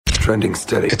Trending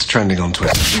steady. It's trending on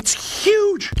Twitter. It's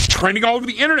huge. It's trending all over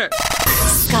the internet.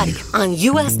 Scotty on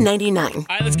US 99. All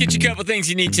right, let's get you a couple things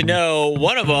you need to know.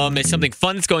 One of them is something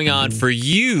fun that's going on for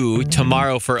you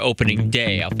tomorrow for opening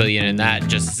day. I'll fill you in on that in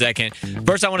just a second.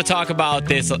 First, I want to talk about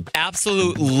this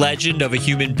absolute legend of a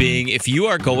human being. If you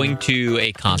are going to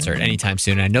a concert anytime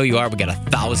soon, I know you are, we got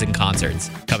 1,000 concerts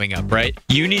coming up, right?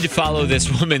 You need to follow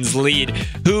this woman's lead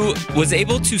who was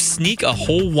able to sneak a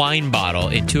whole wine bottle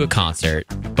into a concert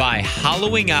by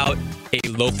hollowing out a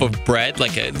loaf of bread,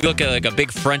 like a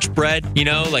big French bread, you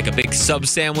know, like a big sub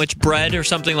sandwich bread or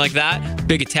something like that,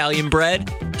 big Italian bread,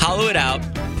 hollow it out,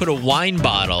 put a wine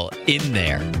bottle in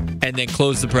there, and then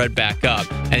close the bread back up.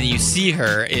 And you see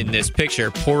her in this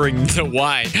picture pouring the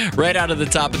wine right out of the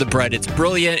top of the bread. It's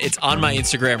brilliant. It's on my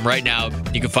Instagram right now.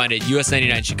 You can find it US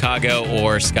 99 Chicago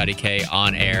or Scotty K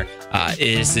on air.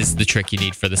 This is the trick you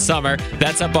need for the summer.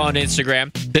 That's up on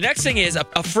Instagram. The next thing is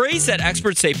a phrase that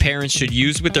experts say parents should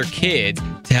use with their kids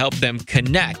to help them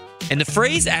connect. And the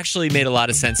phrase actually made a lot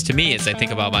of sense to me as I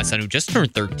think about my son who just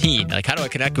turned 13. Like, how do I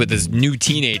connect with this new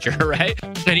teenager, right?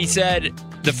 And he said,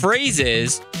 the phrase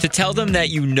is to tell them that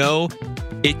you know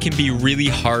it can be really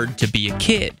hard to be a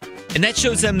kid. And that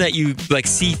shows them that you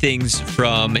see things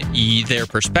from their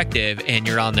perspective and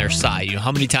you're on their side. You know,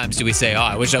 how many times do we say, oh,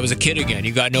 I wish I was a kid again.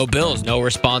 You got no bills, no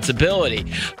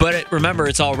responsibility. But remember,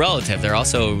 it's all relative. They're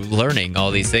also learning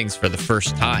all these things for the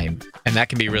first time. And that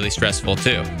can be really stressful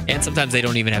too. And sometimes they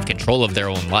don't even have control of their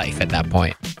own life at that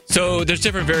point. So there's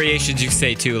different variations you can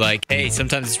say too, like, hey,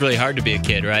 sometimes it's really hard to be a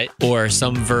kid, right? Or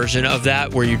some version of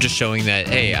that where you're just showing that,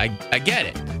 hey, I get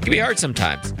it. It can be hard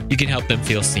sometimes. You can help them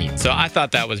feel seen. So I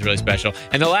thought that was really special.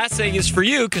 And the last thing is for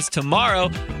you, because tomorrow,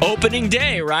 opening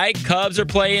day, right? Cubs are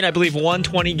playing, I believe,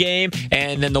 1:20 game.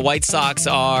 And then the White Sox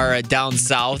are down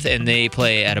south and they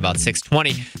play at about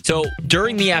 6:20. So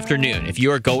during the afternoon, if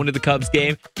you are going to the Cubs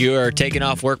game, you are taking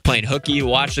off work, playing hooky,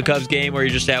 watch the Cubs game, or you're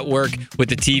just at work with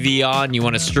the TV on, you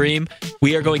want to stream,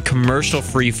 we are going commercial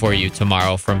free for you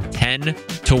tomorrow from 10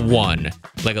 to 1,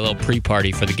 like a little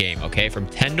pre-party for the game, okay? From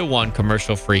 10 to 1,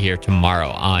 commercial free here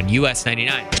tomorrow on US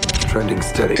 99. Trending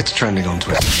steady. It's trending on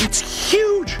Twitter. It's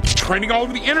huge. It's trending all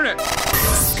over the internet.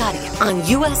 Scotty on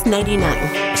US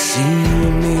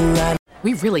 99.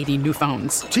 We really need new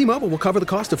phones. T-Mobile will cover the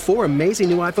cost of 4 amazing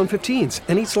new iPhone 15s,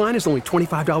 and each line is only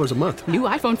 $25 a month. New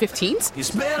iPhone 15s?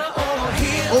 It's better over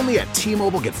here. Only at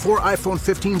T-Mobile, get 4 iPhone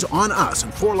 15s on us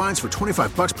and 4 lines for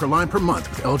 $25 per line per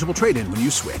month with eligible trade-in when you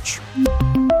switch.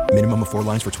 Minimum of 4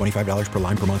 lines for $25 per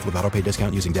line per month with autopay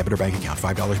discount using debit or bank account.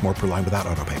 $5 more per line without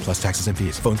autopay, plus taxes and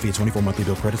fees. Phone fee at 24 monthly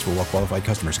bill credits for well-qualified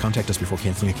customers. Contact us before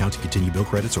canceling account to continue bill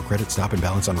credits or credit stop and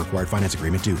balance on required finance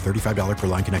agreement due. $35 per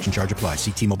line connection charge applies.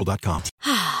 See T-Mobile.com.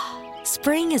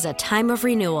 Spring is a time of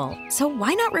renewal, so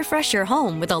why not refresh your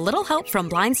home with a little help from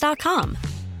Blinds.com?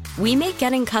 We make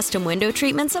getting custom window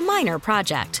treatments a minor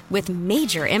project with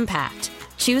major impact.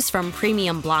 Choose from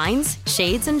premium blinds,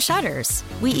 shades, and shutters.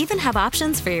 We even have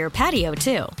options for your patio,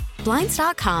 too.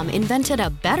 Blinds.com invented a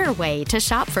better way to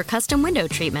shop for custom window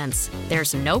treatments.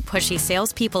 There's no pushy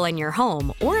salespeople in your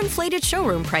home or inflated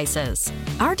showroom prices.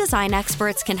 Our design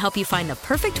experts can help you find the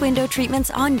perfect window treatments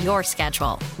on your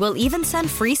schedule. We'll even send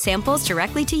free samples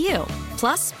directly to you.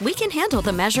 Plus, we can handle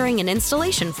the measuring and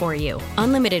installation for you.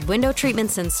 Unlimited window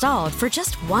treatments installed for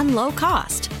just one low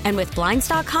cost. And with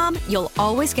Blinds.com, you'll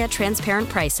always get transparent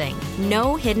pricing.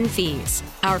 No hidden fees.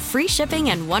 Our free shipping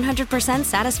and 100%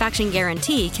 satisfaction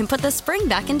guarantee can put the spring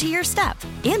back into your step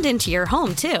and into your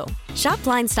home, too. Shop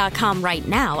Blinds.com right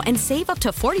now and save up to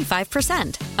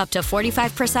 45%. Up to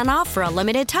 45% off for a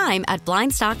limited time at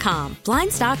Blinds.com.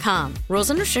 Blinds.com. Rules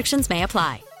and restrictions may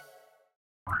apply.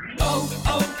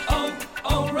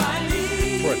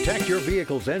 Protect your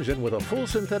vehicle's engine with a full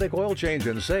synthetic oil change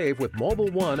and save with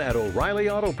Mobil 1 at O'Reilly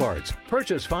Auto Parts.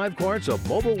 Purchase 5 quarts of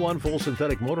Mobil 1 full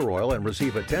synthetic motor oil and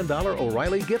receive a $10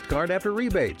 O'Reilly gift card after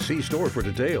rebate. See store for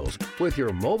details. With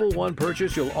your Mobil 1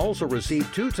 purchase, you'll also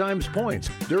receive 2 times points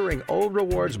during O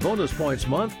Rewards Bonus Points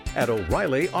Month at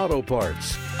O'Reilly Auto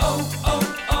Parts.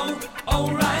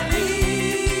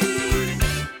 O'Reilly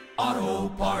Auto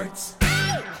Parts.